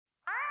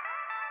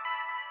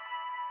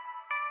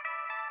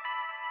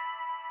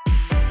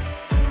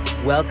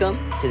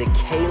Welcome to the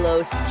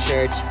Kalos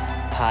Church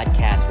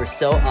podcast. We're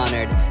so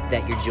honored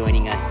that you're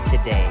joining us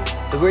today.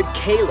 The word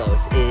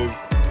kalos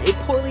is a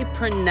poorly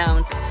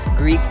pronounced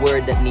Greek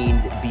word that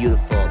means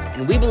beautiful.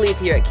 And we believe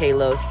here at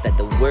Kalos that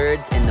the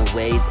words and the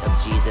ways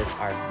of Jesus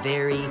are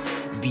very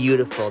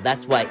beautiful.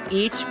 That's why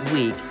each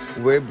week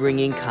we're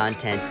bringing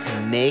content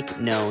to make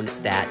known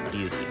that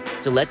beauty.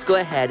 So let's go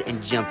ahead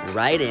and jump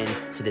right in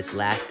to this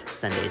last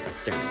Sunday's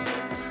sermon.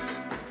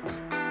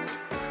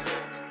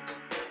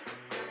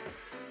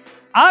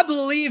 I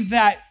believe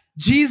that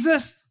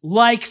Jesus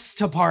likes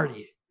to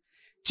party.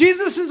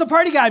 Jesus is a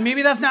party guy.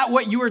 Maybe that's not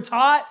what you were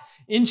taught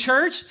in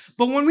church,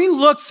 but when we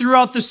look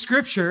throughout the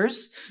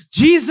scriptures,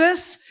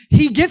 Jesus,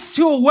 he gets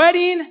to a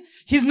wedding.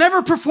 He's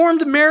never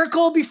performed a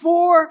miracle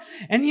before.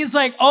 And he's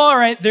like, all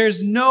right,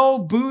 there's no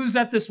booze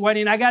at this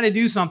wedding. I got to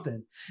do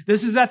something.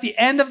 This is at the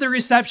end of the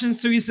reception.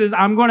 So he says,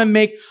 I'm going to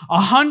make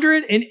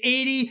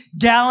 180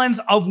 gallons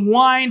of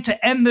wine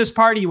to end this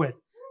party with.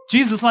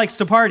 Jesus likes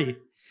to party.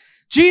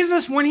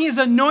 Jesus, when he's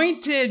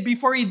anointed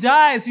before he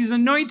dies, he's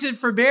anointed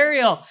for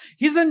burial.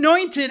 He's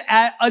anointed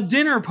at a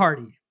dinner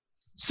party.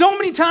 So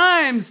many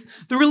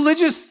times the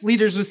religious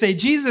leaders would say,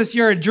 Jesus,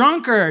 you're a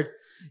drunkard.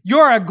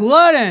 You're a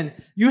glutton.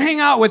 You hang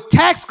out with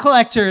tax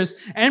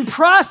collectors and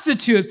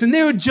prostitutes. And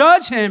they would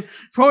judge him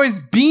for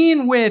always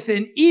being with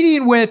and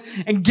eating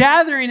with and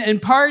gathering and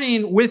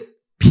partying with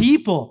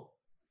people.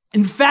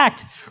 In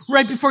fact,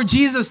 right before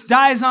Jesus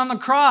dies on the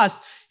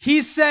cross,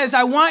 he says,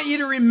 I want you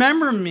to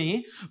remember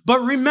me,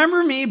 but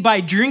remember me by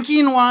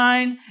drinking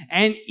wine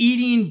and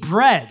eating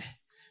bread.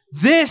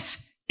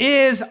 This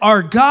is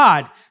our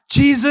God.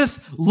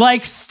 Jesus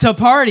likes to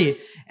party.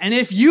 And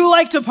if you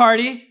like to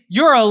party,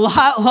 you're a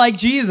lot like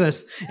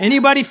Jesus.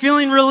 Anybody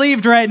feeling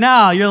relieved right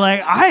now? You're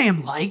like, I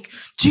am like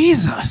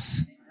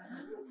Jesus.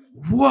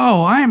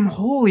 Whoa, I am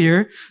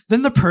holier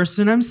than the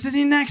person I'm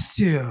sitting next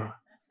to.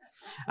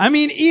 I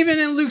mean, even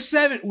in Luke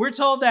 7, we're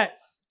told that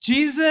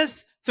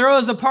Jesus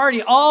throws a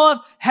party. All of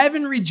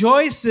heaven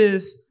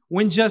rejoices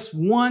when just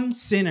one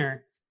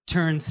sinner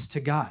turns to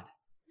God.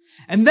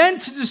 And then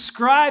to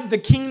describe the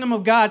kingdom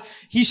of God,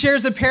 he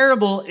shares a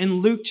parable in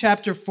Luke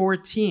chapter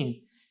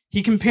 14.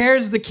 He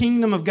compares the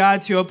kingdom of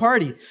God to a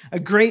party, a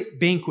great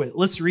banquet.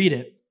 Let's read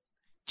it.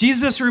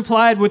 Jesus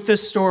replied with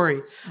this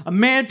story. A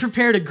man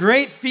prepared a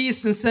great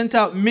feast and sent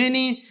out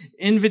many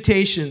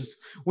invitations.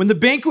 When the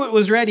banquet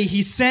was ready,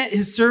 he sent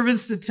his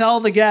servants to tell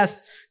the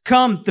guests,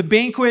 come, the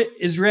banquet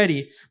is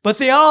ready. But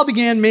they all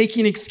began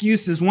making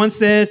excuses. One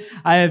said,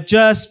 I have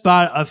just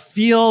bought a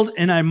field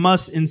and I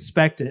must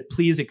inspect it.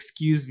 Please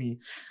excuse me.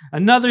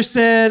 Another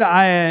said,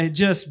 I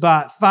just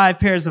bought 5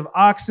 pairs of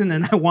oxen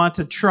and I want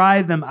to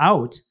try them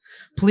out.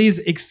 Please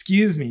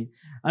excuse me.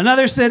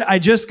 Another said, I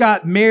just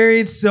got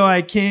married, so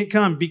I can't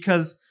come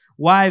because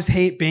wives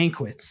hate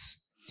banquets.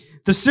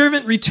 The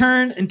servant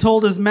returned and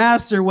told his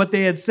master what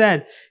they had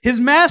said. His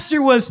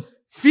master was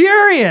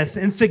furious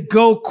and said,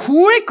 go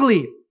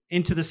quickly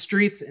into the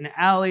streets and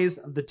alleys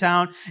of the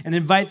town and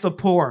invite the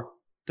poor,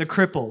 the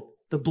crippled,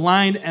 the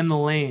blind, and the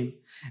lame.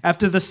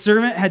 After the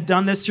servant had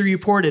done this, he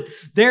reported,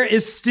 there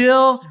is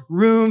still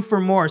room for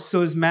more.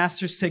 So his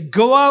master said,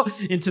 go out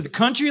into the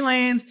country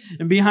lanes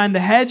and behind the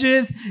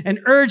hedges and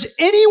urge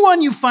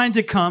anyone you find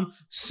to come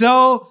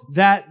so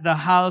that the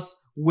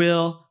house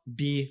will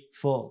be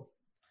full.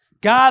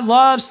 God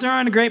loves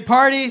throwing a great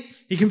party.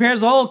 He compares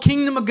the whole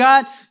kingdom of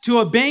God to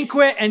a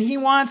banquet, and he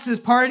wants his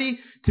party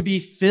to be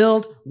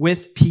filled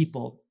with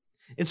people.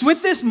 It's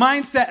with this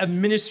mindset of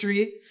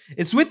ministry,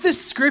 it's with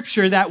this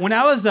scripture that when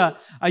I was a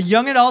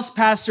young adults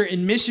pastor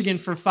in Michigan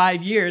for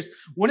 5 years,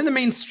 one of the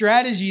main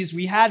strategies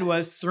we had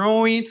was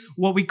throwing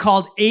what we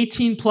called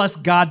 18 plus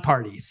God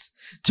parties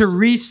to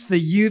reach the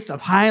youth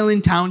of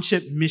Highland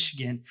Township,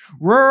 Michigan,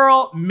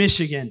 rural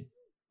Michigan.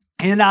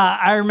 And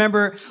I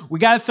remember we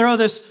got to throw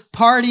this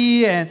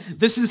party, and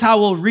this is how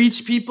we'll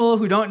reach people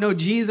who don't know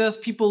Jesus,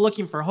 people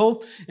looking for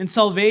hope and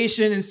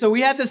salvation. And so we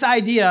had this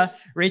idea,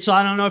 Rachel,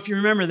 I don't know if you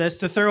remember this,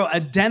 to throw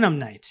a denim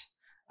night,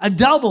 a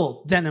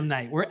double denim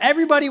night, where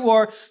everybody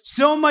wore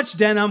so much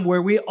denim,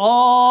 where we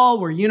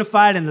all were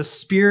unified in the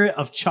spirit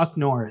of Chuck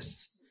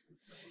Norris.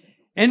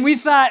 And we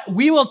thought,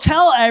 we will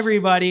tell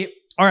everybody,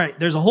 all right,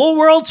 there's a whole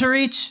world to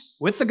reach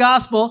with the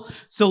gospel,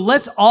 so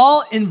let's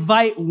all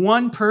invite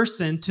one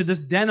person to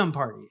this denim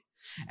party.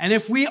 And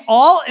if we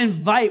all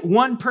invite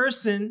one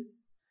person,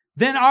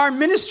 then our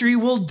ministry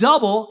will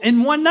double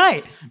in one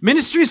night.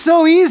 Ministry is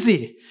so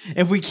easy.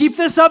 If we keep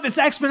this up, it's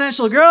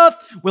exponential growth.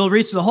 We'll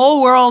reach the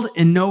whole world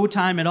in no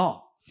time at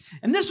all.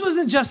 And this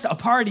wasn't just a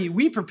party.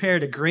 We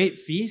prepared a great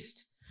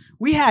feast.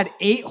 We had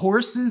 8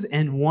 horses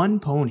and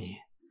 1 pony.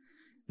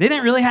 They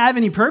didn't really have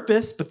any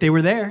purpose, but they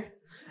were there.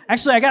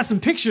 Actually, I got some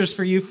pictures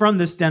for you from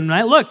this denim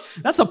night. Look,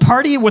 that's a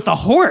party with a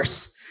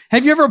horse.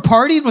 Have you ever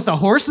partied with a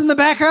horse in the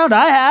background?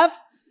 I have.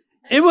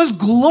 It was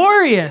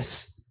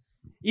glorious.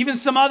 Even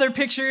some other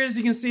pictures.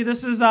 You can see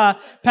this is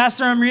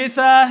Pastor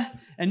Amrita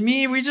and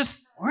me.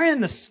 We're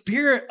in the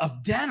spirit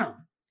of denim.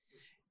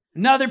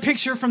 Another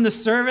picture from the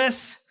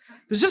service.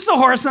 There's just a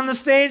horse on the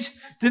stage.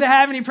 Did it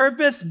have any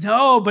purpose?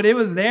 No, but it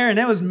was there and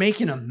it was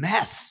making a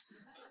mess.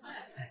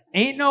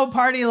 Ain't no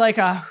party like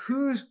a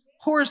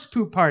horse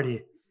poop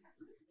party.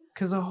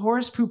 Because a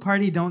horse poop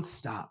party don't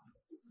stop.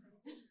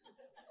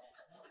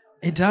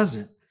 It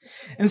doesn't.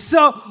 And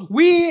so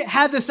we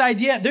had this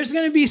idea, there's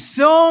going to be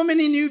so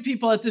many new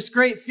people at this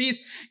great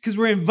feast because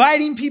we're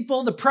inviting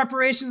people, the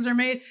preparations are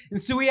made.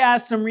 And so we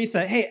asked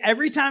Amrita, hey,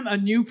 every time a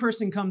new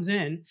person comes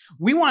in,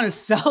 we want to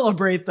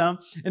celebrate them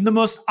in the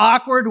most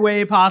awkward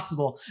way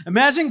possible.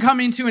 Imagine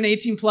coming to an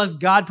 18+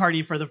 God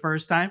party for the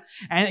first time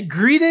and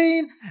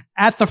greeting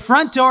at the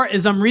front door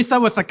is Amrita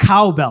with a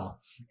cowbell.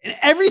 And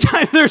every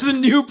time there's a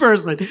new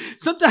person,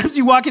 sometimes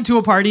you walk into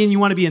a party and you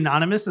want to be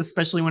anonymous,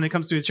 especially when it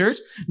comes to a church.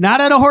 Not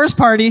at a horse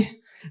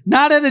party,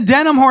 not at a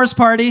denim horse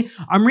party.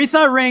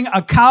 Amrita ring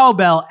a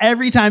cowbell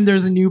every time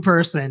there's a new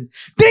person.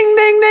 Ding,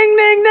 ding, ding,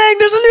 ding, ding.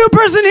 There's a new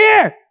person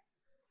here.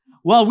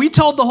 Well, we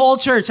told the whole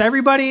church,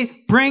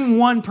 everybody bring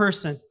one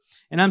person.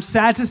 And I'm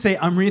sad to say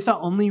Amrita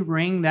only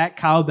rang that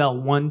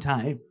cowbell one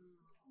time.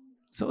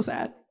 So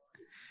sad.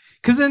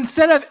 Because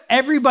instead of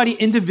everybody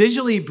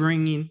individually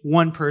bringing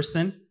one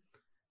person,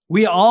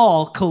 we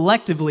all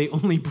collectively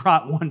only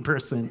brought one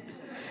person.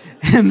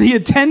 And the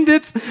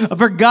attendance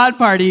of our God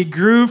party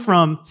grew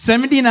from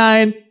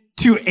 79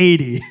 to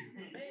 80.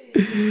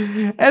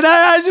 And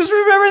I just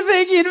remember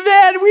thinking,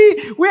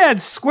 man, we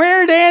had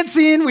square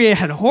dancing, we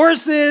had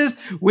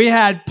horses, we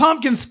had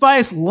pumpkin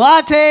spice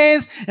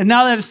lattes, and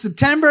now that it's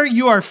September,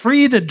 you are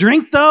free to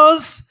drink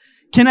those.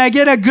 Can I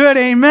get a good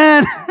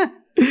amen?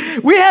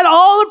 We had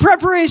all the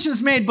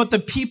preparations made, but the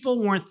people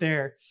weren't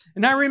there.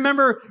 And I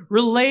remember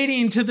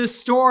relating to this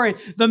story.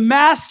 The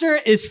master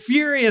is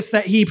furious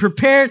that he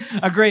prepared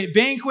a great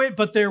banquet,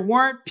 but there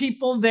weren't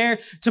people there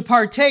to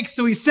partake.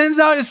 So he sends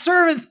out his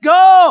servants,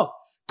 go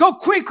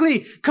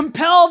quickly,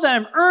 compel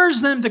them, urge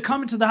them to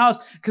come into the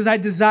house because I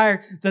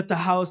desire that the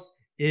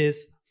house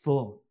is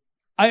full.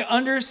 I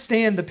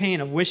understand the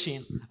pain of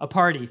wishing a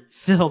party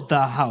filled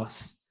the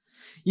house.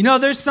 You know,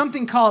 there's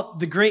something called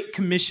the Great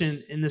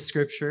Commission in the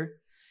scripture,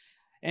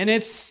 and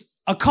it's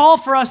a call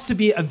for us to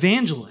be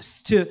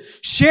evangelists, to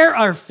share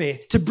our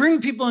faith, to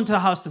bring people into the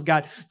house of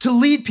God, to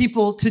lead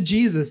people to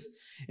Jesus.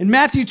 In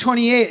Matthew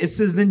 28, it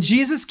says, then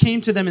Jesus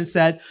came to them and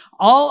said,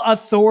 all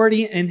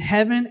authority in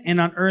heaven and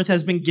on earth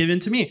has been given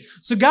to me.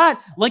 So God,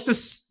 like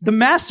the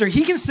master,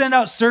 he can send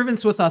out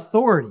servants with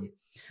authority.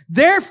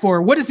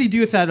 Therefore, what does he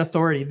do with that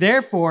authority?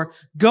 Therefore,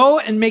 go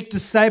and make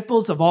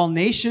disciples of all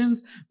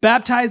nations,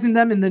 baptizing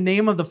them in the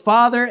name of the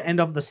Father and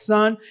of the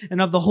Son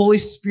and of the Holy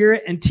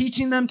Spirit, and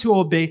teaching them to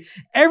obey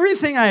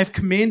everything I have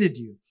commanded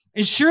you.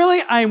 And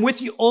surely I am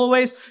with you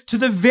always to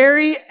the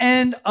very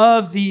end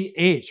of the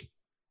age.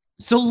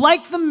 So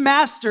like the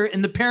master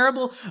in the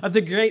parable of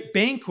the great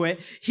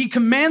banquet, he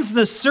commands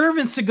the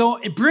servants to go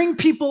and bring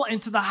people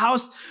into the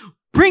house,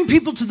 bring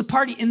people to the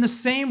party. In the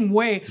same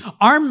way,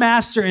 our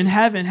master in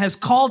heaven has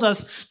called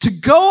us to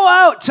go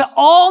out to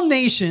all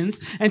nations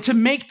and to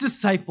make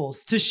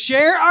disciples, to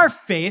share our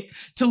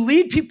faith, to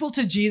lead people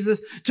to Jesus,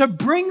 to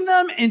bring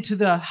them into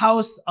the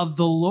house of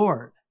the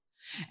Lord.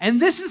 And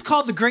this is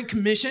called the Great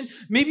Commission.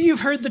 Maybe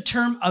you've heard the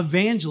term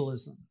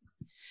evangelism.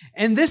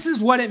 And this is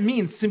what it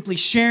means, simply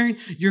sharing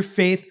your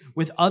faith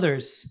with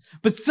others.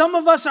 But some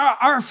of us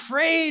are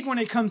afraid when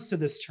it comes to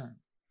this term.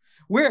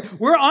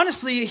 We're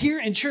honestly here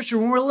in church,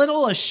 we're a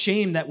little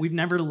ashamed that we've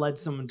never led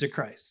someone to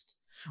Christ.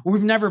 Or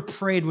we've never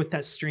prayed with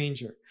that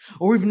stranger.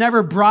 Or we've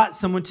never brought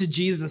someone to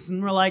Jesus.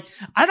 And we're like,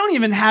 I don't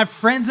even have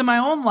friends in my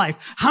own life.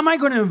 How am I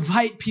going to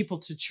invite people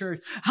to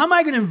church? How am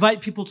I going to invite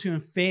people to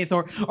faith?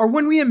 Or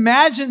when we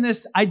imagine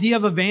this idea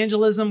of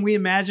evangelism, we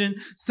imagine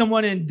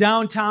someone in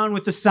downtown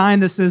with a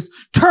sign that says,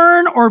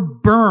 turn or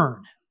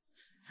burn.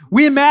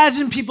 We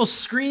imagine people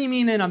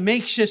screaming in a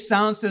makeshift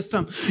sound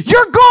system,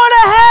 you're going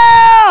to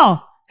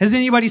hell! Has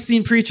anybody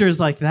seen preachers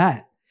like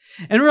that?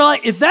 And we're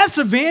like, if that's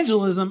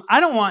evangelism, I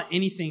don't want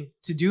anything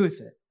to do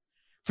with it.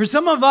 For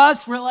some of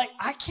us, we're like,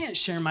 I can't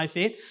share my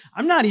faith.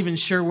 I'm not even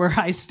sure where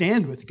I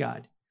stand with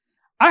God.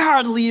 I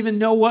hardly even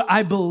know what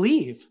I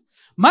believe.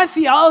 My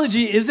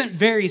theology isn't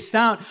very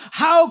sound.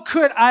 How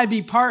could I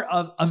be part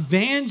of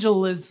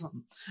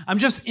evangelism? I'm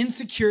just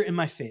insecure in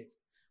my faith.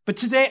 But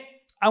today,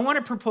 I want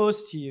to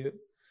propose to you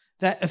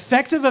that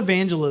effective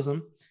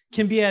evangelism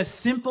can be as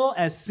simple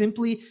as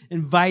simply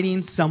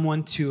inviting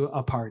someone to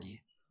a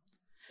party.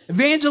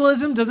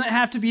 Evangelism doesn't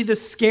have to be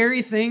this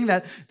scary thing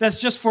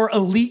that's just for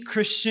elite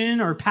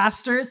Christian or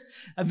pastors.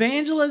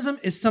 Evangelism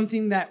is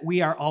something that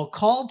we are all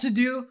called to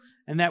do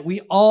and that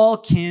we all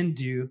can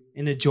do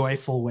in a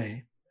joyful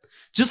way.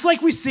 Just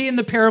like we see in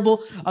the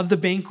parable of the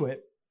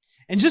banquet.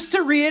 And just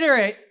to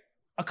reiterate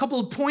a couple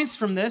of points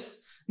from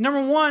this,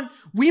 number one,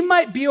 we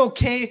might be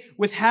okay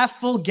with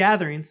half-full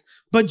gatherings,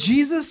 but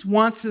Jesus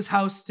wants his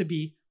house to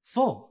be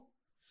full.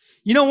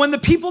 You know, when the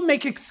people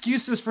make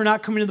excuses for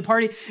not coming to the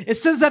party, it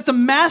says that the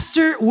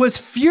master was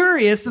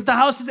furious that the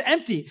house is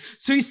empty.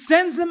 So he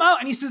sends them out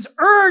and he says,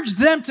 urge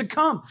them to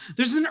come.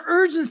 There's an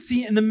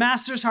urgency in the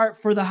master's heart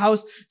for the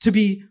house to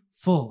be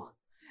full.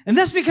 And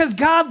that's because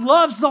God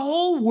loves the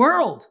whole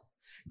world.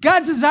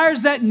 God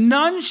desires that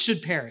none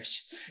should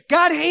perish.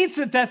 God hates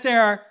it that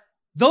there are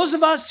those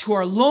of us who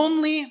are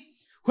lonely,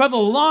 who have a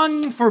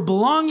longing for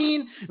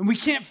belonging, and we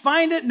can't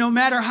find it no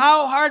matter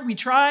how hard we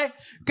try.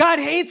 God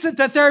hates it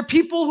that there are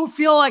people who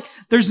feel like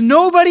there's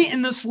nobody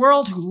in this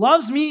world who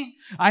loves me.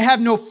 I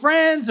have no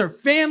friends or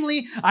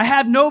family. I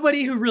have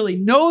nobody who really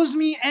knows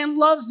me and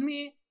loves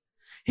me.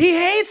 He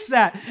hates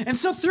that. And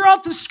so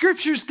throughout the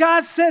scriptures,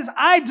 God says,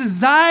 I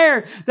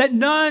desire that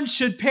none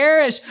should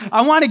perish.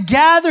 I want to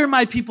gather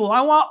my people.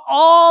 I want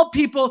all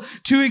people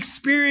to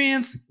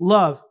experience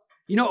love.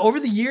 You know, over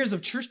the years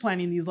of church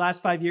planting these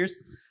last 5 years,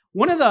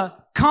 one of the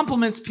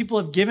compliments people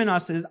have given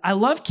us is, I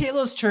love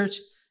Kalos Church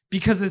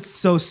because it's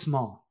so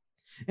small.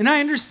 And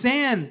I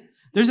understand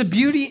there's a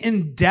beauty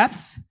in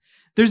depth.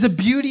 There's a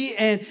beauty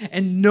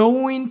in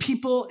knowing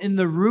people in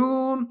the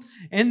room.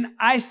 And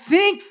I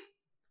think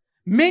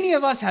many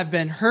of us have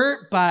been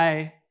hurt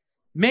by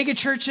mega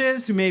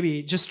churches who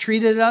maybe just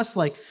treated us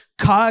like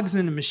cogs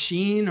in a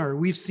machine, or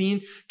we've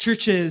seen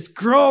churches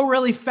grow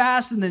really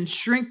fast and then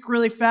shrink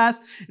really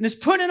fast. And it's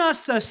put in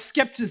us a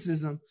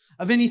skepticism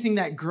of anything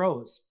that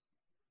grows.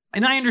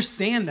 And I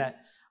understand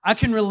that. I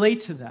can relate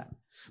to that.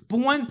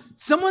 But when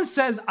someone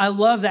says, I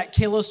love that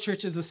Kalos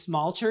Church is a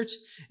small church,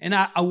 and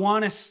I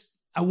want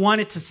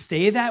it to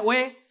stay that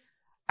way,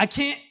 I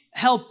can't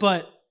help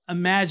but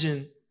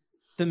imagine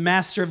the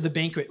master of the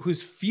banquet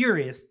who's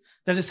furious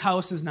that his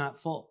house is not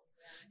full.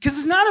 Because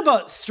it's not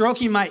about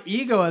stroking my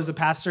ego as a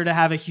pastor to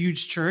have a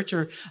huge church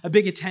or a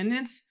big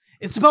attendance.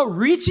 It's about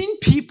reaching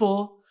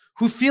people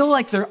who feel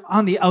like they're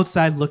on the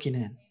outside looking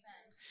in.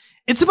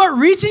 It's about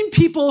reaching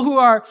people who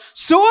are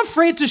so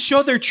afraid to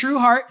show their true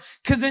heart,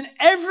 because in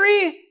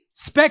every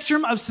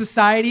spectrum of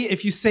society,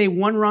 if you say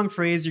one wrong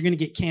phrase, you're going to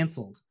get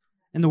canceled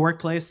in the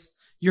workplace,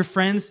 your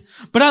friends.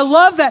 But I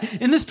love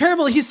that in this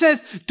parable, he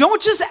says,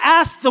 don't just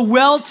ask the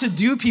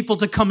well-to-do people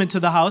to come into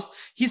the house.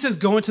 He says,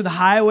 go into the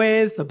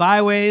highways, the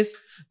byways,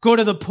 go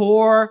to the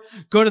poor,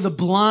 go to the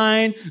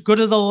blind, go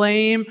to the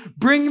lame,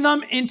 bring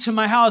them into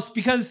my house.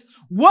 Because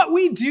what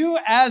we do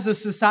as a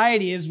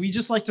society is we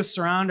just like to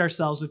surround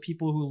ourselves with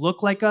people who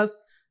look like us,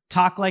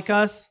 talk like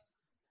us,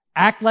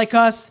 act like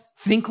us,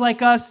 think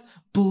like us,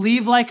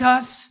 believe like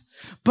us.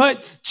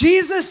 But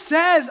Jesus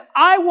says,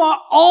 I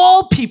want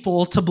all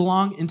people to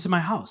belong into my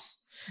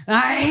house. And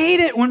I hate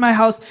it when my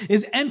house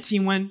is empty,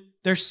 when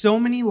there's so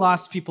many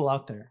lost people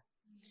out there.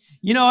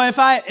 You know, if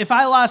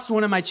I lost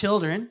one of my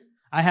children,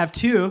 I have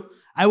two,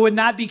 I would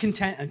not be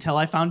content until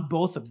I found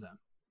both of them.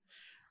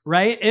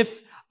 Right?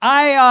 If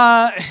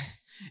I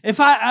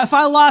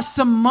lost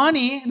some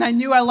money and I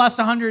knew I lost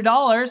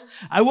 $100,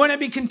 I wouldn't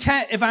be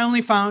content if I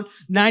only found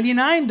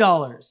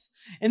 $99.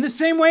 In the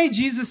same way,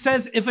 Jesus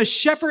says, if a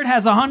shepherd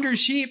has 100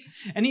 sheep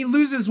and he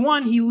loses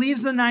one, he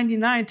leaves the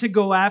 99 to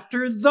go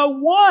after the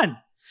one.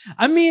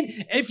 I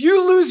mean, if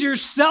you lose your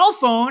cell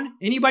phone,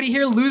 anybody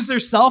here lose their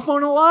cell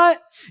phone a lot?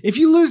 If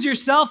you lose your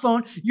cell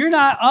phone, you're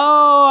not,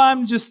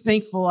 I'm just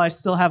thankful I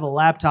still have a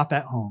laptop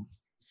at home.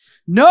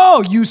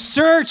 No, you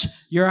search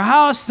your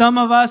house, some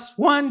of us,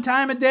 1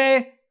 time a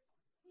day,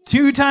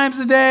 2 times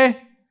a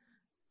day,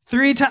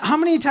 3 times. How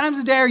many times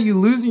a day are you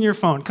losing your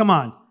phone? Come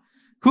on.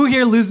 Who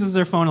here loses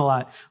their phone a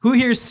lot? Who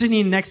here is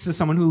sitting next to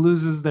someone who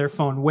loses their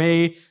phone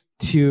way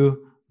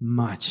too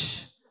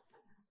much?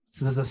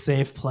 This is a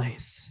safe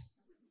place.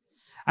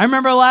 I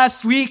remember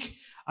last week,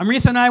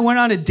 Amrita and I went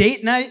on a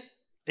date night,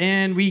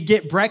 and we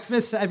get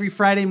breakfast every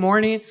Friday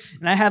morning,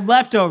 and I had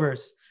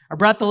leftovers. I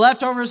brought the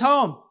leftovers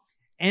home,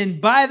 and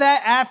by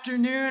that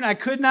afternoon, I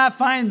could not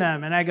find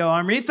them. And I go,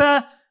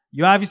 Amrita,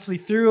 you obviously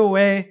threw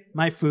away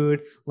my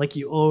food like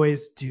you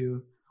always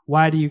do.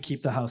 Why do you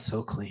keep the house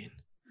so clean?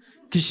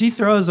 Because she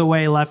throws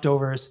away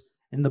leftovers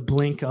in the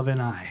blink of an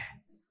eye.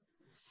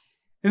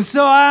 And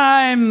so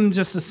I'm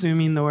just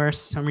assuming the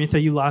worst. Amrita,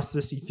 you lost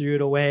this. You threw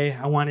it away.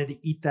 I wanted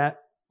to eat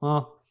that.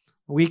 Well,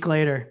 a week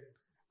later,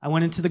 I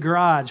went into the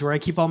garage where I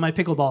keep all my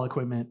pickleball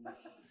equipment,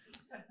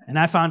 and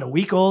I found a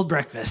week-old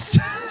breakfast.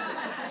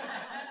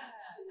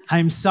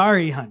 I'm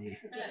sorry, honey.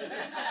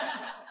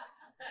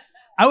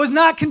 I was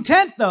not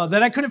content, though,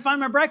 that I couldn't find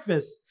my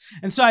breakfast.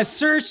 And so I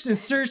searched and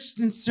searched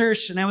and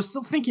searched, and I was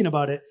still thinking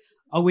about it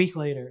a week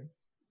later.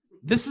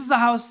 This is the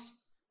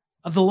house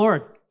of the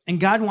Lord, and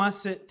God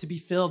wants it to be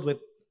filled with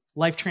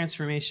life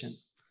transformation.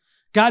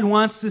 God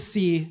wants to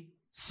see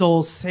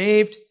souls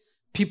saved,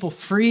 people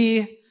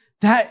free.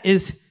 That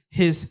is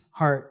his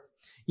heart.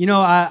 You know,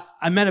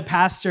 I met a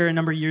pastor a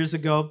number of years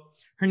ago.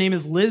 Her name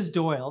is Liz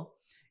Doyle,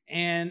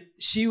 and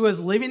she was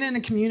living in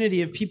a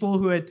community of people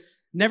who had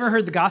never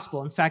heard the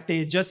gospel. In fact, they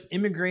had just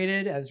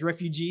immigrated as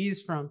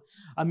refugees from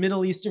a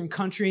Middle Eastern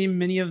country.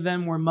 Many of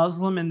them were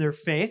Muslim in their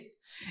faith.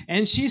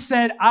 And she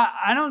said,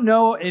 I don't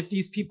know if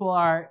these people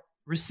are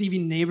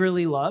receiving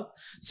neighborly love,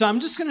 so I'm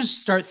just going to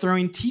start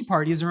throwing tea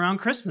parties around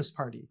Christmas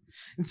party.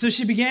 And so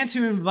she began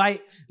to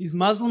invite these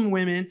Muslim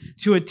women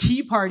to a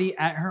tea party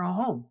at her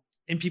home.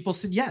 And people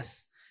said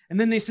yes. And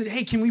then they said,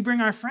 hey, can we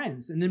bring our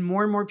friends? And then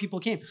more and more people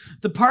came.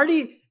 The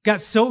party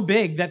got so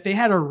big that they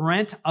had to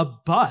rent a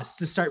bus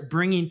to start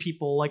bringing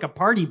people, like a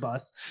party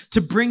bus,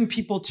 to bring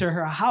people to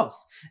her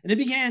house. And it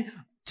began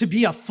to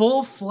be a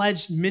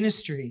full-fledged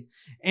ministry.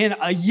 And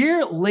a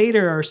year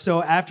later or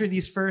so, after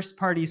these first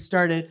parties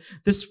started,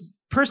 this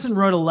person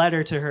wrote a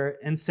letter to her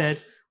and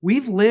said,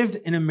 "We've lived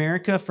in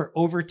America for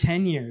over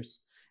 10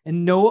 years,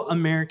 and no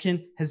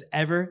American has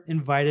ever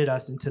invited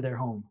us into their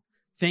home.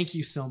 Thank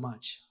you so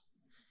much."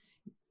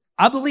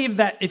 I believe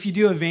that if you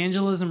do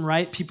evangelism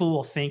right, people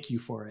will thank you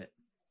for it.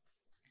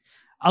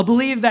 I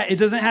believe that it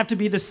doesn't have to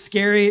be the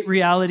scary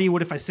reality.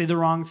 What if I say the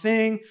wrong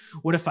thing?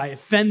 What if I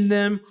offend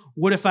them?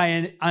 What if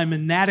I'm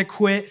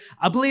inadequate?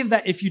 I believe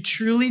that if you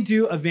truly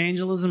do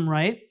evangelism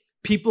right,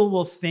 people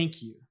will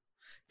thank you.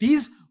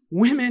 These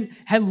women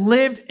had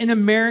lived in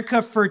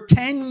America for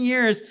 10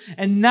 years,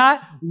 and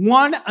not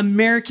one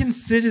American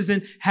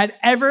citizen had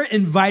ever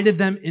invited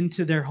them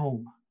into their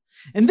home.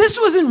 And this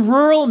was in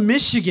rural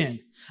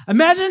Michigan.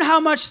 Imagine how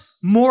much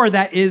more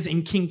that is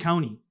in King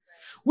County.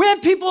 We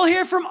have people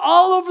here from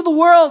all over the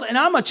world, and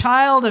I'm a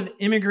child of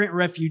immigrant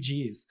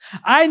refugees.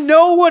 I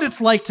know what it's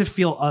like to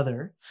feel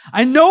other.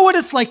 I know what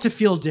it's like to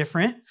feel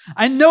different.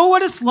 I know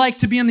what it's like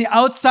to be on the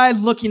outside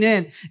looking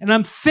in, and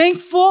I'm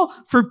thankful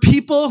for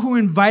people who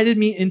invited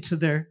me into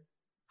their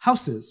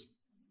houses.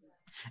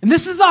 And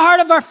this is the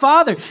heart of our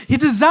Father. He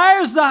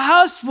desires the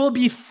house will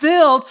be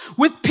filled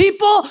with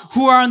people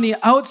who are on the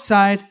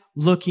outside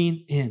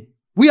looking in.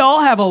 We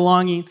all have a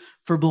longing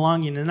for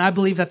belonging, and I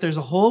believe that there's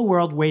a whole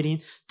world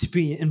waiting to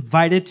be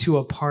invited to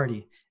a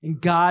party, and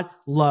God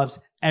loves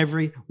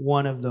every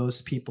one of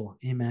those people.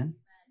 Amen.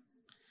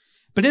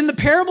 But in the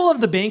parable of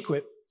the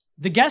banquet,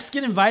 the guests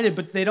get invited,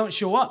 but they don't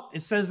show up.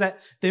 It says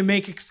that they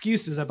make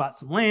excuses about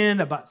some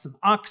land, about some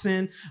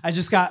oxen. I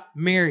just got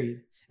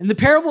married. In the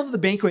parable of the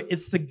banquet,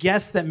 it's the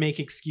guests that make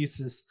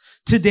excuses.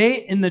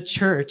 Today in the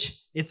church,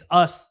 it's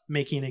us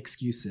making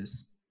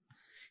excuses.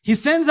 He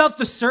sends out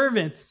the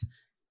servants.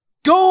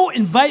 Go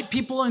invite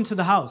people into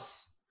the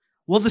house.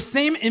 Well, the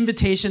same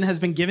invitation has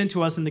been given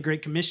to us in the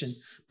Great Commission.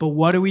 But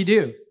what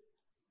do?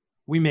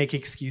 We make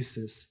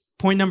excuses.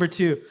 Point number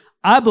 2,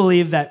 I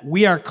believe that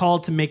we are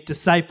called to make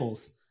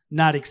disciples,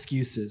 not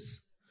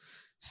excuses.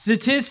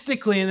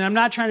 Statistically, and I'm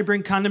not trying to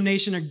bring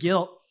condemnation or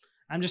guilt,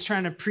 I'm just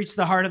trying to preach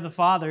the heart of the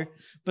Father,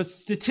 but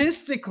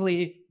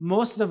statistically,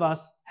 most of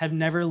us have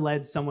never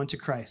led someone to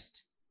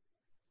Christ.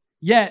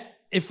 Yet,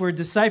 if we're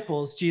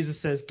disciples,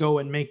 Jesus says, go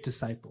and make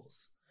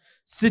disciples.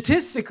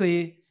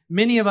 Statistically,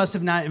 many of us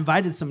have not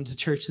invited someone to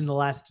church in the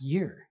last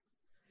year.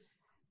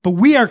 But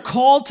we are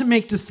called to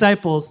make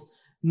disciples,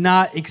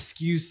 not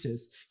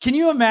excuses. Can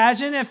you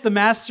imagine if the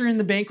master in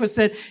the banquet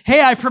said,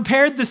 "Hey, I've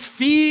prepared this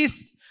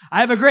feast.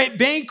 I have a great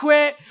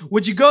banquet.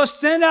 Would you go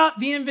send out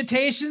the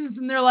invitations?"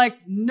 And they're like,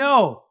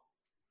 "No."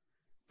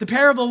 The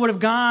parable would have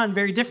gone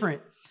very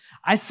different.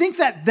 I think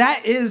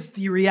that is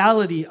the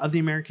reality of the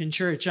American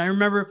church. I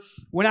remember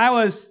when I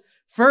was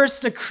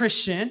first a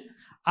Christian,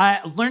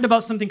 I learned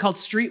about something called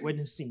street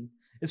witnessing.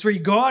 It's where you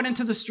go out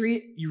into the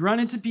street, you run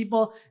into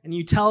people, and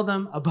you tell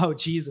them about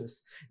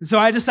Jesus. And so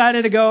I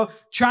decided to go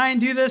try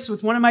and do this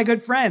with one of my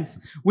good friends.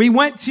 We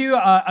went to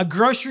a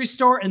grocery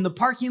store in the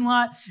parking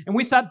lot, and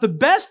we thought the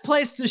best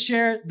place to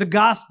share the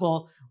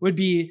gospel would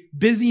be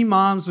busy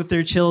moms with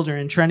their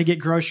children trying to get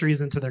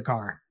groceries into their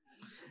car.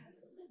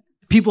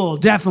 People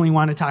definitely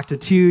want to talk to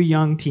 2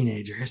 young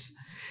teenagers.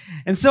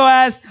 And so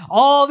as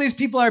all these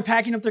people are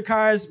packing up their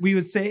cars, we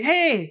would say,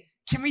 "Hey,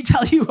 can we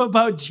tell you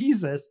about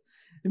Jesus?"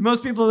 And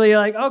most people would be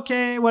like,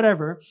 "Okay,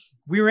 whatever."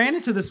 We ran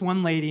into this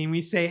one lady and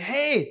we say,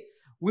 "Hey,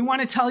 we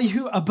want to tell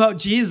you about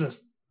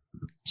Jesus."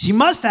 She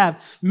must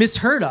have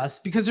misheard us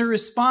because her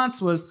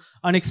response was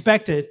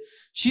unexpected.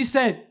 She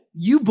said,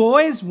 "You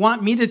boys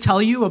want me to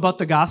tell you about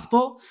the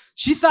gospel?"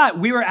 She thought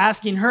we were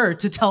asking her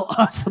to tell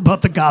us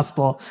about the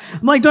gospel.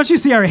 I'm like, "Don't you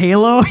see our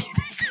halo?"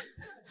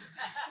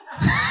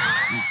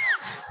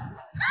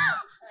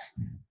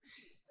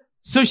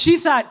 So she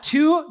thought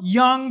 2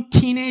 young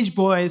teenage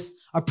boys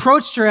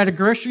approached her at a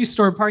grocery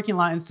store parking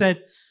lot and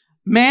said,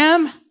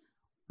 "Ma'am,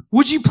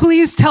 would you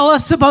please tell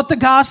us about the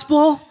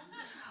gospel?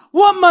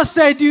 What must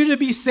I do to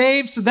be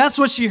saved?" So that's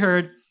what she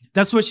heard.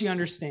 That's what she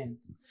understood.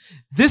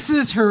 This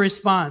is her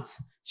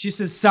response. She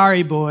says,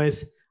 "Sorry,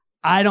 boys,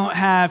 I don't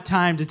have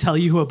time to tell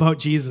you about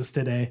Jesus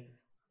today."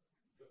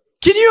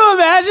 Can you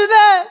imagine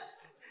that?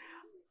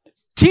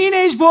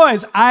 Teenage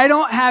boys, I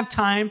don't have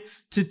time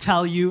to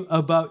tell you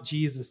about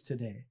Jesus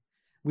today.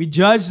 We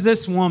judge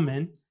this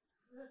woman,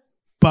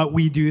 but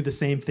we do the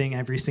same thing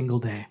every single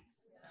day.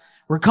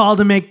 We're called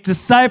to make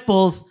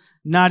disciples,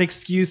 not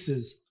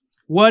excuses.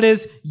 What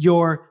is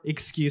your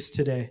excuse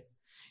today?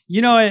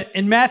 You know,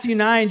 in Matthew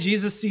 9,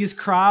 Jesus sees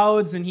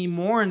crowds and he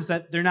mourns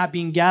that they're not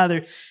being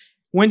gathered.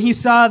 When he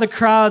saw the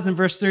crowds in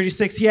verse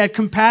 36, he had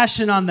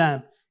compassion on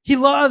them. He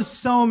loves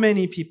so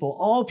many people,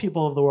 all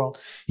people of the world.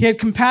 He had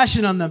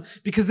compassion on them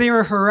because they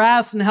were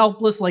harassed and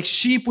helpless like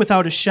sheep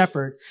without a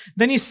shepherd.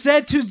 Then he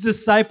said to his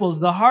disciples,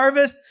 "The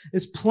harvest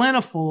is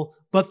plentiful,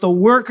 but the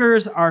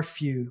workers are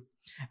few.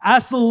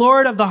 Ask the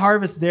Lord of the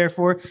harvest,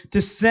 therefore,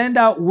 to send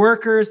out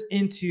workers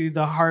into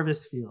the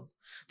harvest field."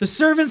 The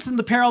servants in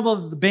the parable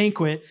of the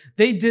banquet,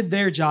 they did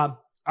their job.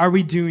 Are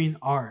we doing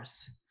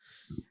ours?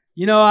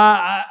 You know,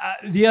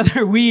 the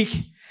other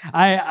week,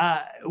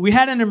 We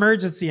had an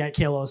emergency at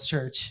Kalos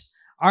Church.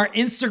 Our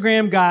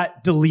Instagram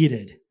got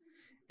deleted.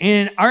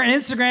 And our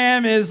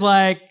Instagram is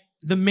like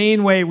the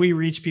main way we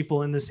reach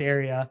people in this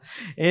area.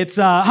 It's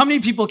how many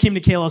people came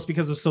to Kalos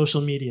because of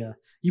social media?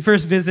 You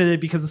first visited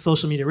because of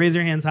social media. Raise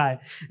your hands high.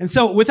 And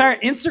so with our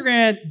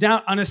Instagram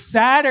down on a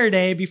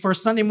Saturday before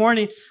Sunday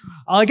morning,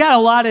 I got a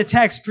lot of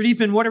texts.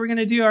 Pradeepan, what are we going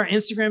to do? Our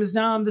Instagram is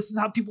down. This is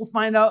how people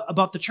find out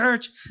about the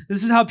church.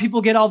 This is how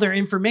people get all their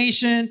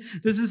information.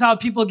 This is how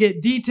people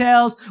get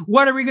details.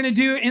 What are we going to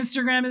do?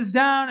 Instagram is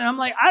down. And I'm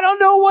like, I don't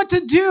know what to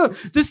do.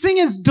 This thing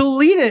is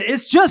deleted.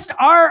 It's just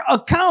our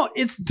account.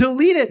 It's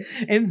deleted.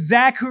 And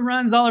Zach, who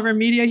runs all of our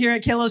media here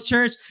at Kalos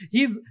Church,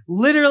 he's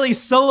literally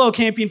solo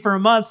camping for a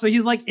month. So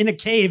he's like in a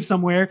cave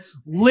somewhere,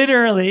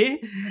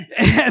 literally.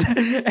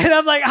 And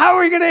I'm like, how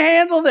are we going to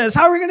handle this?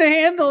 How are we going to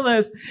handle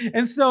this?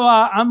 And so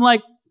I'm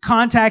like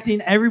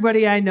contacting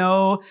everybody I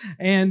know,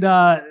 and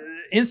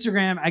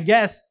Instagram, I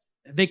guess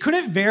they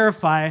couldn't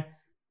verify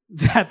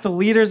that the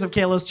leaders of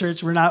Kalos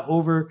Church were not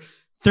over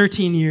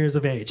 13 years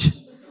of age.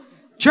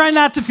 Try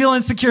not to feel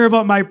insecure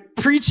about my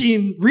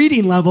preaching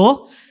reading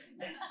level,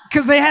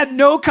 because they had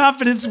no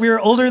confidence we were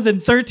older than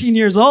 13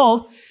 years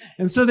old.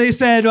 And so they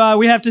said,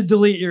 we have to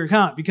delete your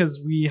account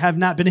because we have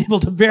not been able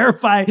to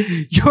verify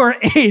your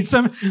age. So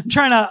I'm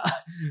trying to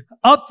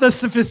up the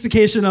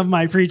sophistication of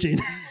my preaching.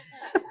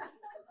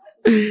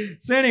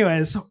 So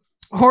anyways,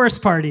 horse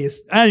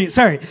parties.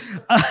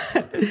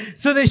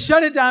 So they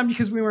shut it down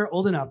because we weren't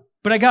old enough.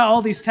 But I got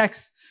all these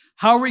texts.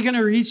 How are we going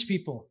to reach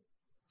people?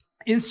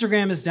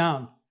 Instagram is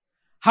down.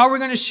 How are we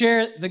going to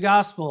share the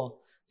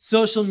gospel?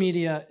 Social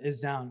media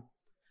is down.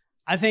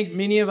 I think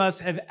many of us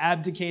have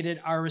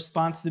abdicated our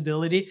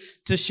responsibility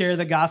to share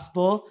the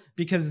gospel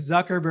because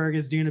Zuckerberg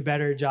is doing a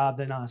better job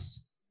than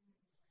us.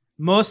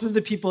 Most of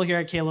the people here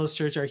at Kalos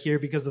Church are here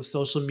because of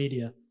social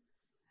media.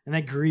 And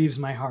that grieves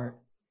my heart.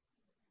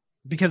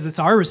 Because it's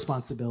our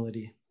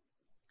responsibility.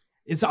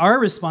 It's our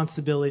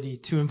responsibility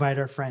to invite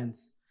our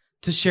friends,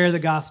 to share the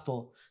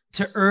gospel,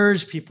 to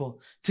urge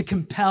people, to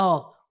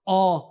compel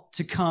all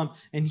to come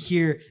and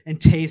hear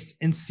and taste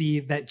and see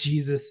that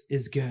Jesus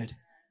is good.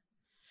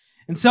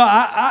 And so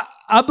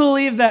I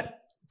believe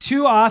that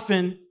too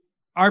often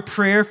our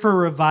prayer for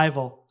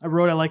revival, I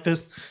wrote it like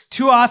this,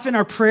 too often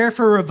our prayer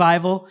for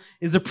revival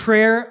is a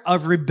prayer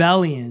of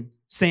rebellion,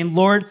 saying,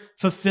 Lord,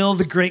 fulfill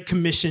the Great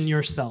Commission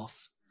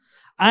yourself.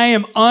 I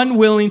am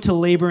unwilling to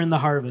labor in the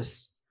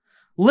harvest.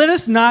 Let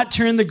us not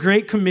turn the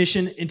Great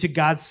Commission into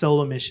God's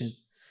solo mission.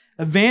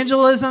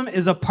 Evangelism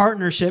is a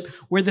partnership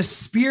where the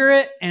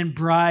Spirit and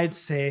bride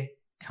say,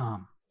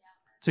 come.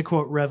 To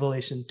quote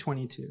Revelation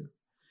 22.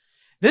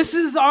 This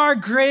is our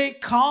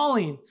great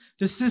calling.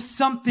 This is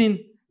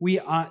something we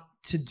ought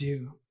to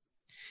do.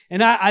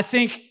 And I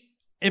think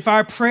if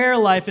our prayer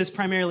life is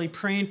primarily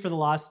praying for the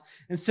lost,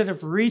 instead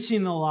of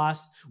reaching the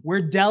lost,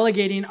 we're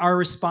delegating our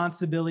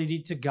responsibility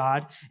to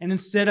God. And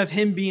instead of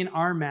him being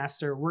our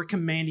master, we're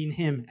commanding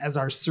him as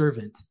our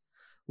servant.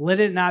 Let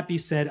it not be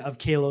said of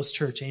Kalos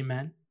Church,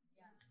 amen?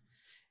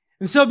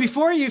 And so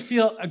before you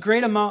feel a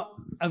great amount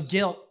of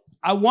guilt,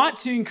 I want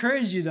to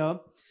encourage you,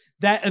 though,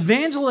 that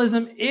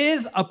evangelism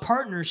is a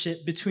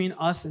partnership between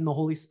us and the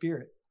Holy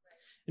Spirit.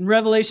 In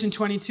Revelation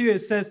 22, it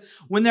says,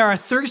 when there are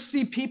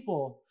thirsty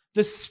people,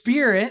 the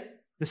Spirit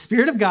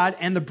of God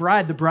and the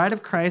bride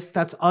of Christ,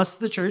 that's us,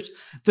 the church,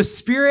 the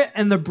Spirit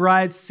and the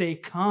bride say,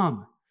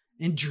 come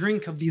and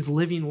drink of these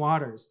living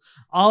waters.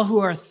 All who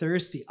are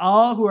thirsty,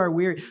 all who are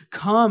weary,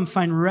 come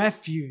find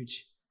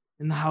refuge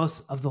in the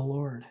house of the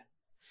Lord.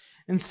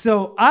 And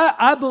so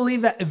I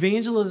believe that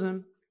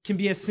evangelism can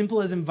be as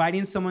simple as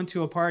inviting someone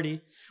to a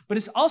party, but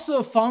it's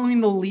also following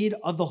the lead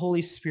of the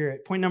Holy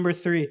Spirit. Point number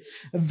 3,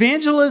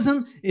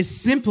 evangelism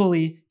is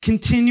simply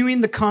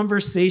continuing the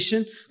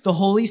conversation the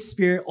Holy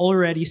Spirit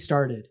already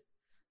started.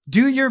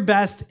 Do your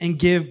best and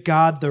give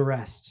God the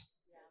rest.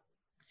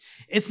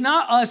 It's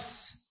not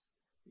us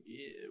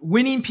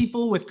winning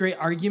people with great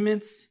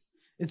arguments.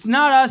 It's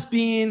not us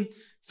being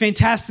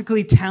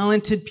fantastically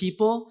talented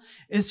people.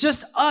 It's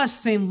just us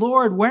saying,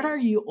 Lord, what are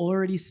you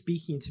already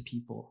speaking to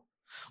people?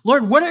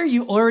 Lord, what are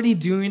you already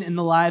doing in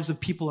the lives of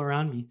people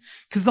around me?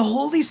 Because the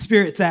Holy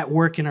Spirit's at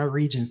work in our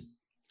region.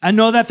 I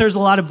know that there's a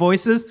lot of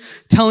voices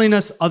telling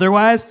us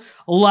otherwise,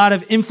 a lot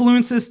of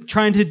influences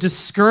trying to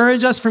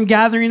discourage us from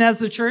gathering as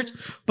the church,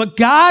 but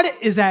God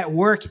is at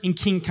work in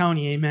King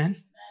County,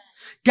 amen?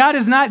 God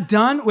is not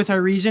done with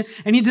our region,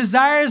 and he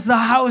desires the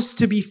house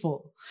to be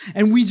full.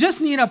 And we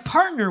just need a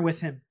partner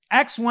with him.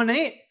 Acts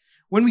 1:8,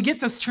 when we get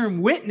this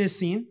term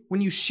witnessing,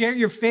 when you share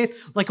your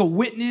faith like a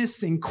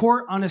witness in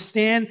court on a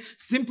stand,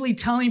 simply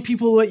telling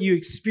people what you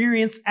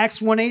experience, Acts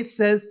 1:8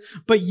 says,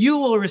 but you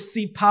will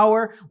receive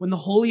power when the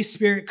Holy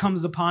Spirit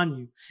comes upon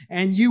you.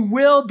 And you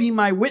will be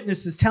my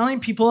witnesses, telling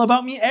people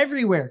about me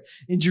everywhere,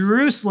 in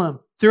Jerusalem,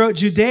 throughout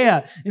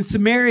Judea, in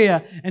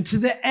Samaria, and to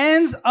the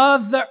ends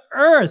of the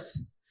earth.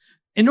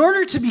 In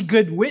order to be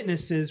good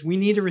witnesses, we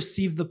need to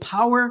receive the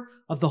power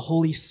of the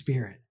Holy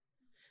Spirit.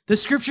 The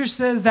scripture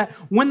says that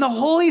when the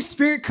Holy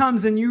Spirit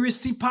comes and you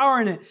receive power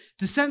and it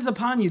descends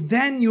upon you,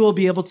 then you will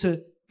be able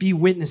to be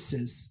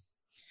witnesses.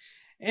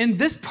 And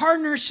this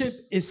partnership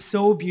is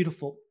so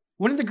beautiful.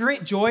 One of the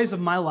great joys of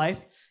my life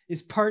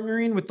is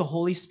partnering with the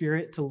Holy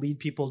Spirit to lead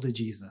people to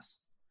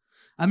Jesus.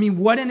 I mean,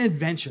 what an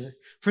adventure.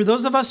 For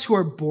those of us who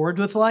are bored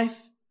with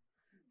life,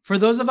 for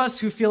those of us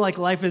who feel like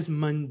life is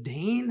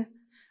mundane,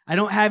 I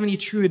don't have any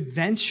true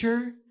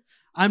adventure,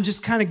 I'm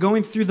just kind of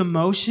going through the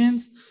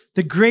motions,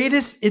 the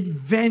greatest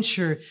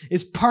adventure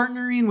is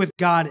partnering with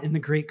God in the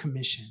Great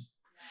Commission.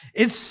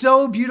 It's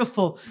so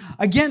beautiful.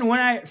 Again, when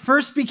I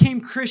first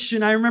became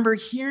Christian, I remember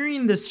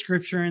hearing this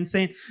scripture and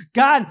saying,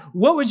 God,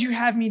 what would you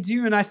have me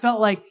do? And I felt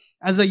like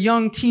as a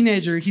young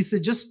teenager, he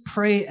said, just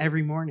pray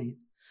every morning.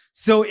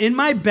 So in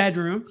my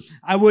bedroom,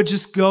 I would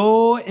just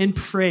go and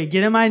pray,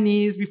 get on my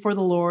knees before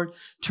the Lord,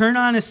 turn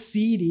on a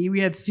CD. We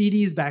had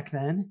CDs back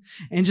then,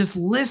 and just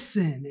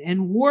listen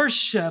and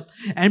worship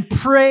and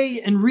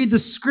pray and read the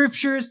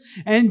scriptures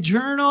and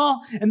journal.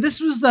 And this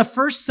was the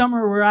first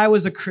summer where I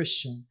was a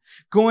Christian,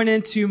 going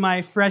into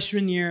my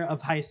freshman year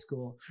of high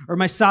school or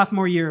my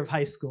sophomore year of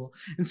high school.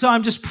 And so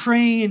I'm just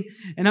praying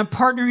and I'm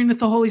partnering with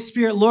the Holy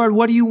Spirit. Lord,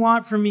 what do you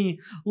want from me?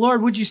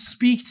 Lord, would you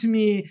speak to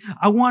me?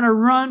 I want to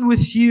run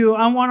with you.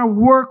 I want to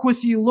work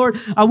with you. Lord,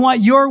 I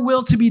want your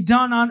will to be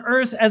done on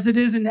earth as it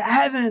is in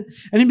heaven.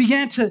 And he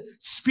began to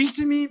speak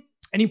to me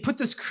and he put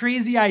this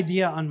crazy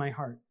idea on my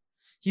heart.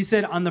 He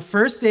said, on the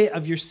first day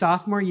of your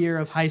sophomore year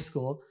of high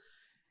school,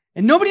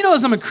 and nobody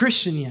knows I'm a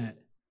Christian yet.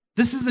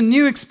 This is a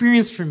new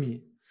experience for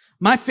me.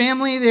 My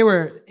family, they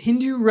were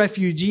Hindu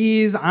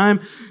refugees.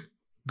 I'm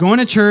going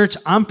to church.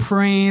 I'm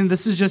praying.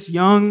 This is just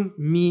young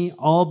me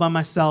all by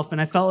myself.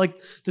 And I felt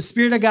like the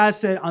Spirit of God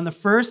said, on the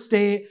first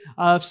day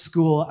of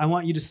school, I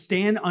want you to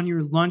stand on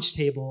your lunch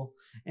table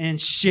and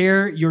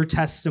share your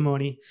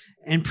testimony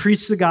and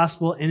preach the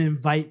gospel and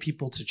invite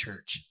people to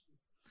church.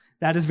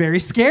 That is very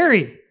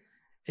scary.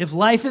 If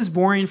life is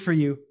boring for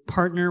you,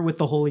 partner with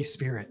the Holy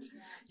Spirit.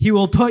 He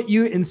will put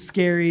you in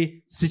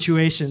scary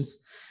situations.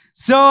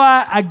 So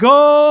I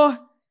go,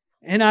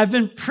 and I've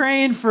been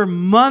praying for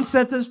months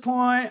at this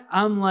point.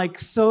 I'm like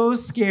so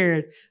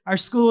scared. Our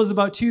school is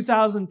about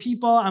 2,000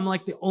 people. I'm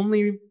like the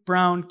only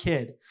brown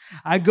kid.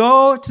 I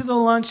go to the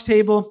lunch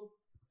table,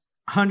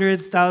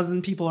 hundreds,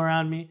 thousands people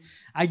around me.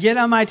 I get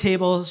on my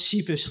table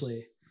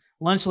sheepishly.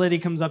 Lunch lady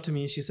comes up to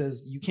me and she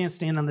says, you can't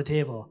stand on the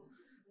table.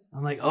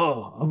 I'm like,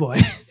 oh boy,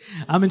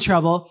 I'm in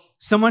trouble.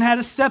 Someone had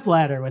a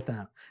stepladder with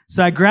them.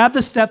 So I grab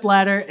the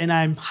stepladder and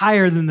I'm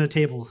higher than the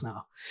tables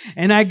now.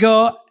 And I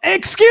go,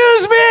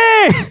 excuse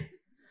me,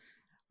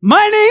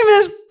 my name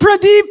is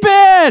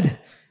Pradeeped,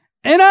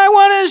 and I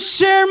want to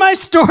share my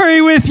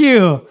story with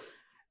you.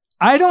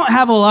 I don't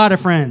have a lot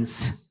of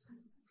friends.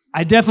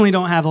 I definitely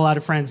don't have a lot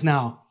of friends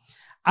now.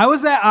 I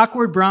was that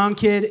awkward brown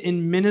kid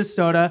in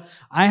Minnesota.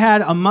 I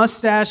had a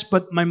mustache,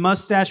 but my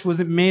mustache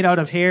wasn't made out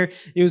of hair.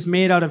 It was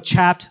made out of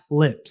chapped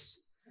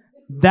lips.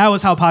 That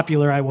was how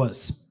popular I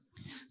was.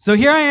 So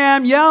here I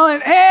am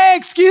yelling, hey,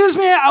 excuse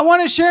me, I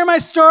want to share my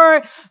story.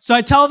 So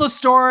I tell the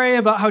story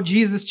about how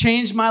Jesus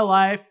changed my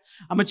life.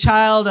 I'm a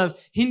child of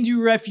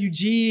Hindu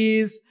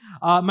refugees.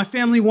 My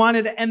family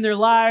wanted to end their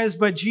lives,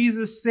 but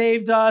Jesus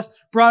saved us,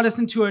 brought us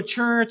into a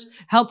church,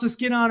 helped us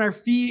get on our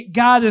feet.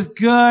 God is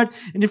good.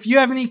 And if you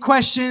have any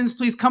questions,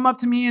 please come up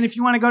to me. And if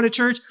you want to go to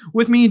church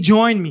with me,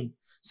 join me.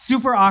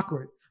 Super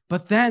awkward.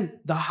 But then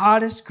the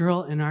hottest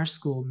girl in our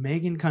school,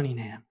 Megan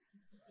Cunningham,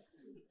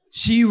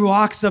 she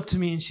walks up to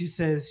me and she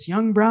says,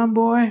 young brown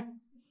boy,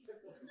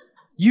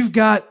 you've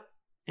got,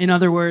 in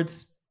other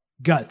words,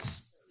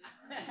 guts.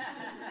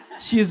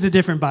 She used a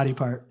different body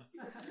part.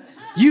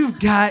 You've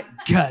got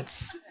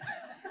guts.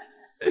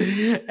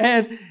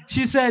 And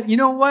she said, you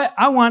know what?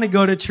 I want to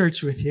go to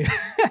church with you.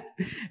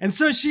 And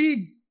so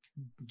she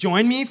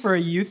joined me for a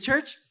youth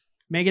church.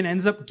 Megan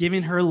ends up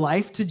giving her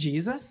life to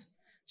Jesus.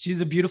 She's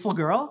a beautiful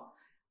girl.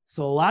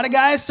 So a lot of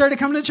guys started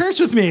coming to church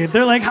with me.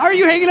 They're like, how are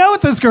you hanging out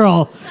with this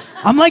girl?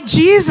 I'm like,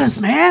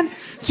 Jesus, man.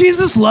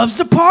 Jesus loves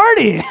to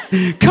party.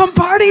 Come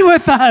party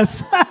with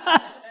us.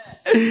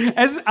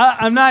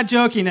 I'm not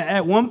joking.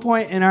 At one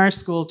point in our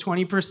school,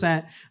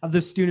 20% of the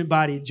student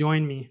body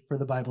joined me for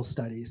the Bible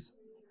studies.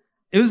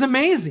 It was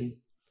amazing.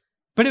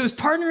 But it was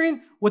partnering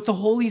with the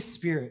Holy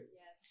Spirit.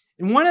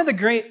 And one of the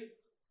great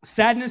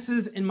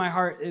sadnesses in my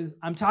heart is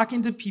I'm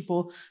talking to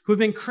people who have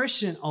been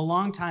Christian a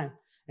long time.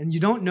 And you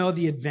don't know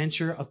the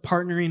adventure of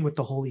partnering with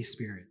the Holy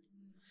Spirit.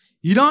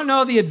 You don't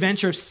know the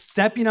adventure of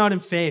stepping out in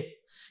faith.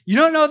 You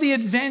don't know the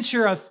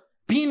adventure of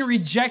being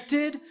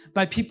rejected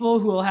by people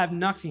who will have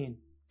nothing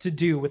to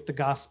do with the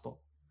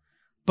gospel.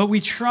 But we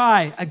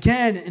try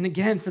again and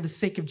again for the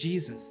sake of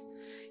Jesus.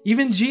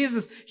 Even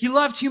Jesus, he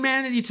loved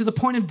humanity to the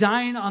point of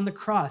dying on the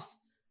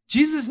cross.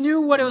 Jesus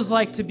knew what it was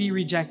like to be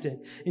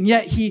rejected, and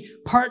yet he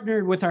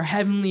partnered with our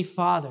Heavenly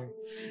Father.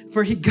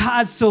 For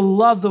God so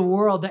loved the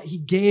world that he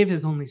gave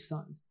his only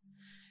Son.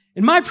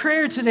 And my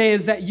prayer today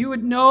is that you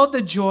would know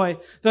the joy,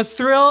 the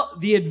thrill,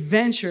 the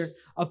adventure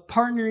of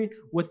partnering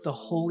with the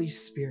Holy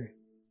Spirit.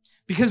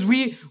 Because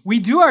we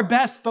do our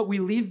best, but we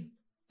leave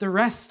the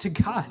rest to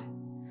God.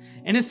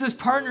 And it's this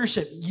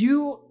partnership.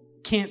 You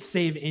can't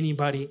save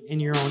anybody in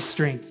your own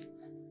strength.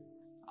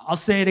 I'll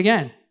say it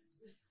again.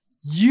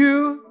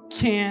 You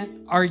can't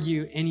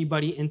argue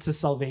anybody into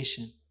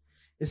salvation.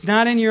 It's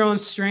not in your own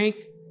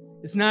strength.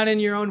 It's not in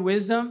your own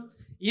wisdom.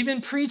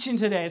 Even preaching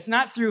today, it's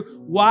not through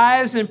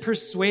wise and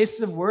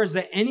persuasive words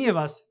that any of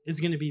us is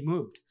going to be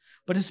moved,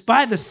 but it's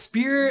by the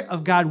Spirit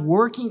of God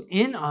working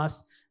in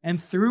us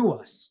and through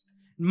us.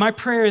 My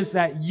prayer is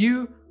that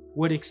you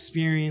would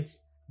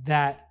experience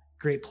that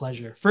great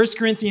pleasure. 1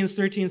 Corinthians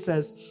 13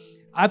 says,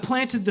 I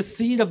planted the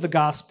seed of the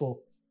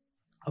gospel.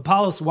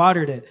 Apollos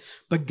watered it,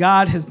 but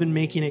God has been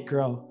making it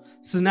grow.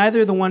 So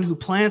neither the one who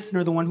plants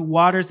nor the one who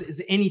waters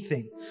is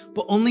anything,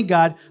 but only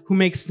God who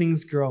makes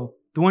things grow.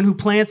 The one who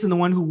plants and the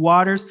one who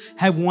waters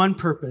have one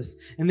purpose,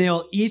 and they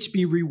will each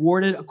be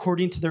rewarded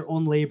according to their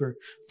own labor.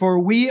 For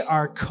we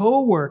are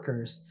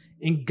co-workers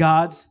in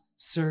God's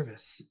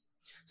service.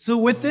 So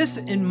with this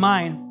in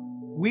mind,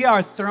 we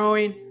are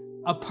throwing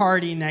a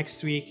party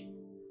next week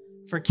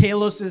for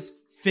Kalos'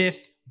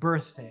 5th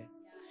birthday.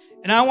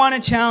 And I want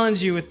to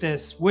challenge you with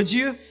this. Would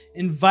you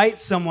invite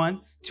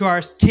someone to our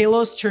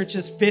Kalos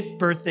Church's 5th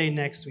birthday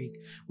next week?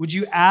 Would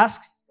you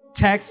ask,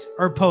 text,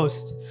 or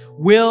post,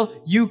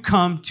 will you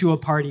come to a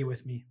party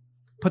with me?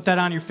 Put that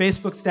on your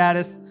Facebook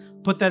status.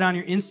 Put that on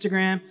your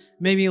Instagram.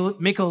 Maybe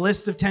make a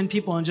list of 10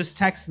 people and just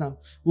text them.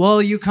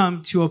 Will you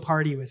come to a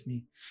party with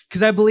me?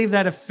 Because I believe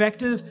that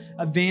effective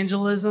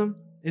evangelism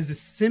is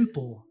as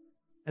simple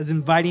as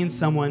inviting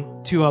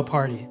someone to a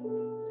party.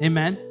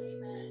 Amen?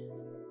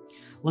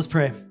 Let's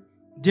pray.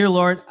 Dear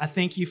Lord, I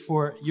thank you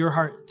for your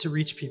heart to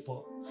reach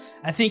people.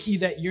 I thank you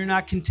that you're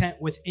not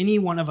content with any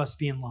one of us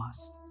being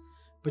lost,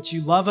 but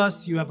you love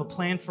us. You have a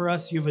plan for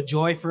us. You have a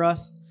joy for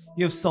us.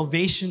 You have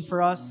salvation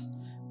for us.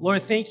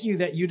 Lord, thank you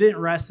that you didn't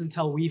rest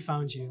until we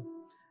found you.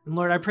 And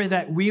Lord, I pray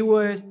that we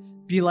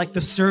would be like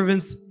the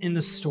servants in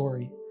the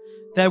story,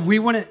 that we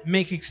wouldn't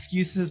make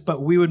excuses,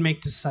 but we would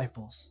make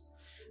disciples.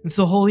 And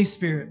so, Holy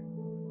Spirit,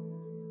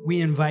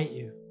 we invite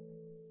you.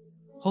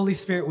 Holy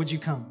Spirit, would you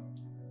come?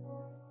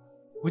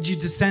 Would you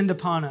descend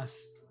upon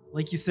us,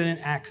 like you said in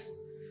Acts,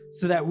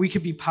 so that we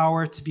could be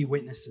power to be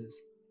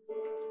witnesses?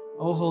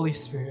 Oh, Holy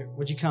Spirit,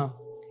 would you come?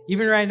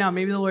 Even right now,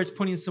 maybe the Lord's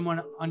putting someone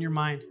on your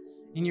mind,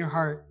 in your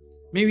heart.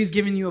 Maybe he's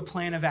giving you a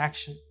plan of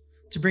action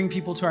to bring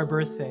people to our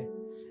birthday.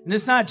 And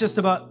it's not just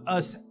about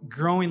us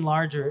growing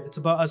larger. It's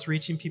about us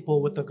reaching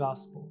people with the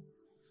gospel.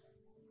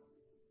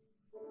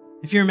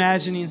 If you're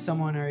imagining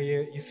someone or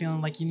you're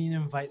feeling like you need to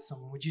invite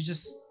someone, would you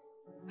just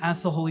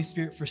ask the Holy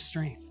Spirit for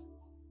strength,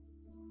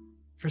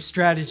 for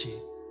strategy,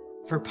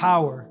 for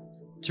power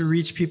to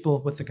reach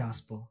people with the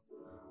gospel?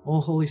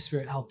 Oh, Holy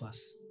Spirit, help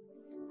us.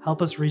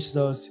 Help us reach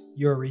those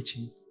you're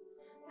reaching.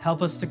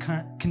 Help us to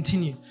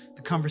continue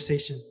the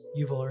conversation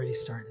you've already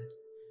started.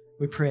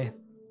 We pray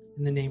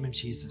in the name of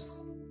Jesus.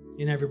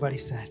 And everybody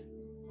said,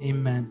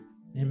 amen.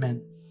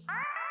 Amen.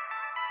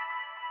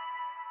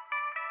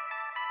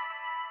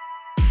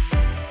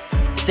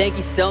 Thank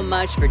you so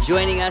much for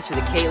joining us for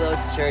the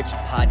Kalos Church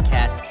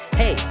podcast.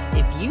 Hey,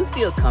 if you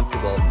feel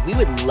comfortable, we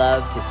would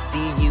love to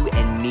see you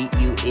and meet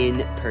you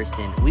in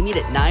person. We meet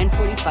at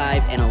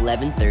 9:45 and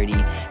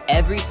 11:30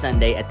 every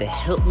Sunday at the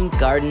Hilton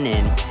Garden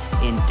Inn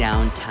in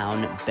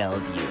downtown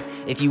Bellevue.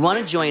 If you want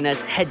to join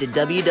us, head to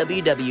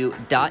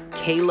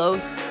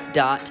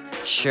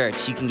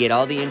www.kalos.church. You can get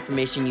all the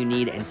information you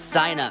need and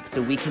sign up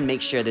so we can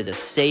make sure there's a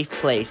safe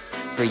place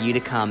for you to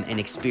come and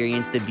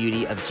experience the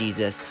beauty of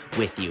Jesus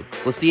with you.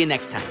 We'll see you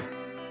next time.